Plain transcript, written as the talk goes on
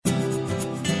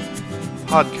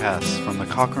Podcasts from the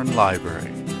Cochrane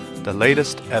Library, the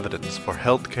latest evidence for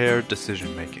healthcare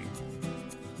decision-making.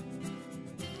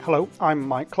 Hello, I'm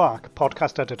Mike Clark,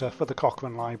 podcast editor for the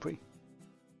Cochrane Library.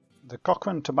 The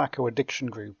Cochrane Tobacco Addiction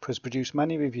Group has produced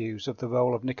many reviews of the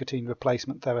role of nicotine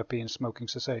replacement therapy in smoking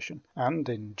cessation, and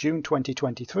in June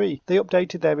 2023 they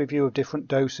updated their review of different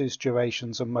doses,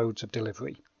 durations and modes of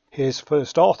delivery. Here's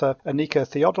first author Annika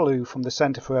Theodoulou from the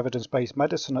Centre for Evidence-Based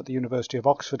Medicine at the University of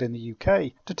Oxford in the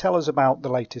UK to tell us about the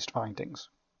latest findings.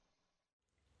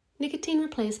 Nicotine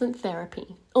replacement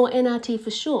therapy, or NRT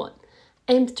for short,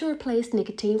 aims to replace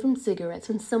nicotine from cigarettes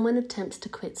when someone attempts to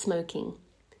quit smoking.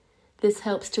 This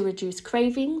helps to reduce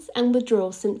cravings and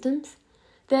withdrawal symptoms,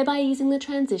 thereby easing the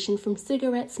transition from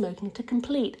cigarette smoking to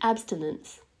complete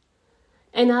abstinence.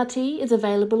 NRT is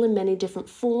available in many different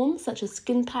forms, such as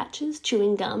skin patches,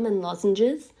 chewing gum and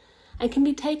lozenges, and can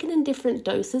be taken in different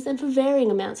doses and for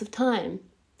varying amounts of time.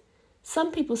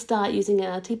 Some people start using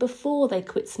NRT before they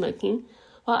quit smoking,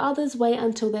 while others wait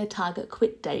until their target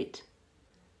quit date.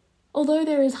 Although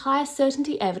there is high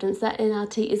certainty evidence that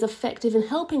NRT is effective in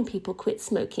helping people quit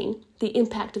smoking, the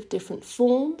impact of different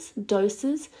forms,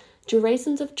 doses,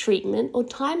 durations of treatment, or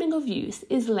timing of use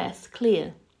is less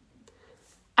clear.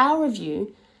 Our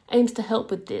review aims to help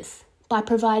with this by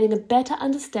providing a better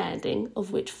understanding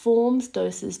of which forms,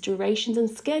 doses, durations,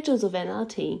 and schedules of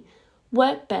NRT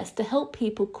work best to help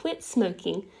people quit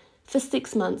smoking for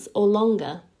 6 months or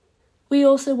longer. We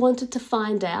also wanted to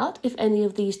find out if any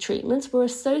of these treatments were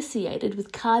associated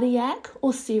with cardiac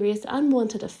or serious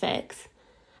unwanted effects,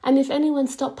 and if anyone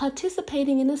stopped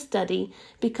participating in a study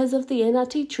because of the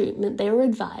NRT treatment they were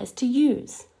advised to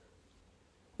use.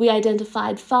 We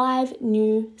identified 5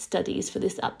 new studies for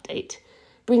this update,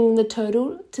 bringing the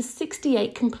total to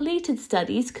 68 completed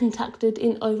studies conducted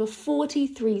in over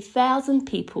 43,000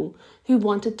 people who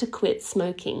wanted to quit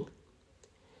smoking.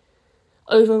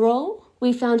 Overall,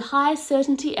 we found high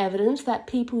certainty evidence that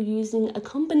people using a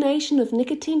combination of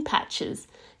nicotine patches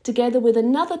together with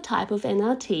another type of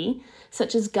NRT,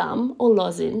 such as gum or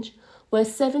lozenge, were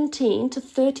 17 to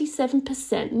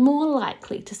 37% more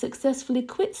likely to successfully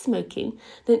quit smoking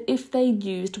than if they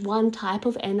used one type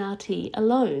of NRT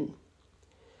alone.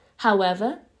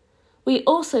 However, we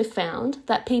also found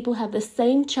that people have the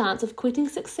same chance of quitting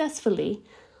successfully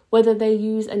whether they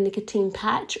use a nicotine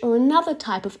patch or another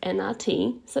type of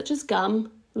NRT, such as gum,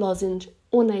 lozenge,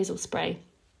 or nasal spray.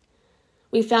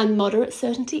 We found moderate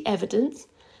certainty evidence,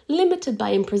 limited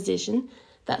by imprecision,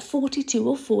 that 42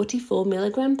 or 44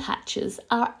 milligram patches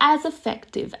are as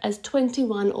effective as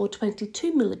 21 or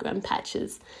 22 milligram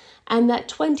patches, and that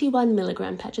 21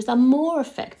 milligram patches are more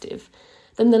effective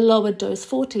than the lower dose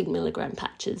 14 milligram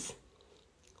patches.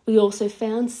 We also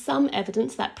found some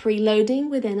evidence that preloading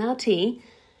with NRT,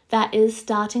 that is,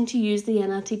 starting to use the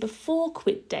NRT before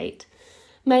quit date,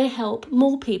 may help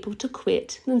more people to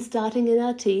quit than starting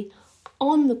NRT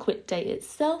on the quit date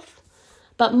itself,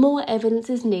 but more evidence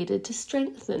is needed to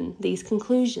strengthen these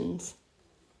conclusions.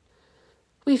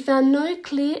 We found no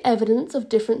clear evidence of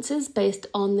differences based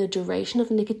on the duration of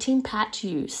nicotine patch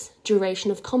use, duration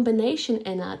of combination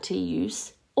NRT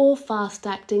use, or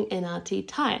fast-acting NRT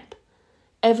type.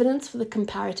 Evidence for the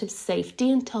comparative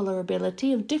safety and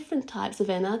tolerability of different types of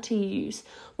NRT use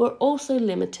were also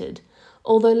limited,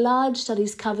 although large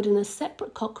studies covered in a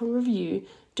separate Cochrane review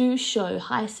do show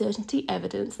high certainty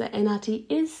evidence that NRT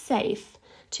is safe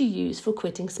to use for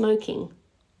quitting smoking.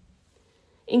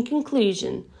 In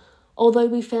conclusion, although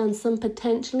we found some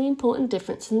potentially important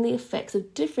differences in the effects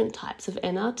of different types of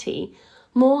NRT,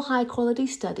 more high-quality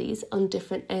studies on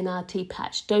different NRT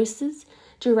patch doses,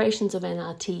 durations of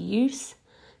NRT use,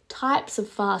 types of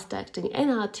fast-acting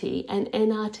NRT, and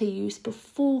NRT use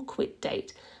before quit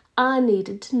date are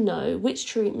needed to know which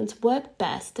treatments work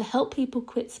best to help people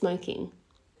quit smoking.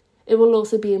 It will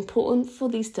also be important for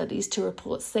these studies to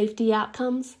report safety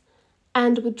outcomes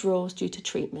and withdrawals due to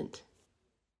treatment.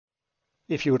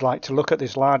 If you would like to look at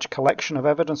this large collection of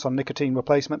evidence on nicotine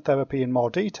replacement therapy in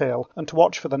more detail and to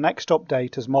watch for the next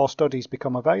update as more studies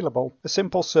become available, a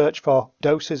simple search for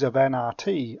doses of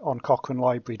NRT on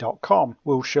cochranelibrary.com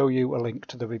will show you a link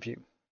to the review.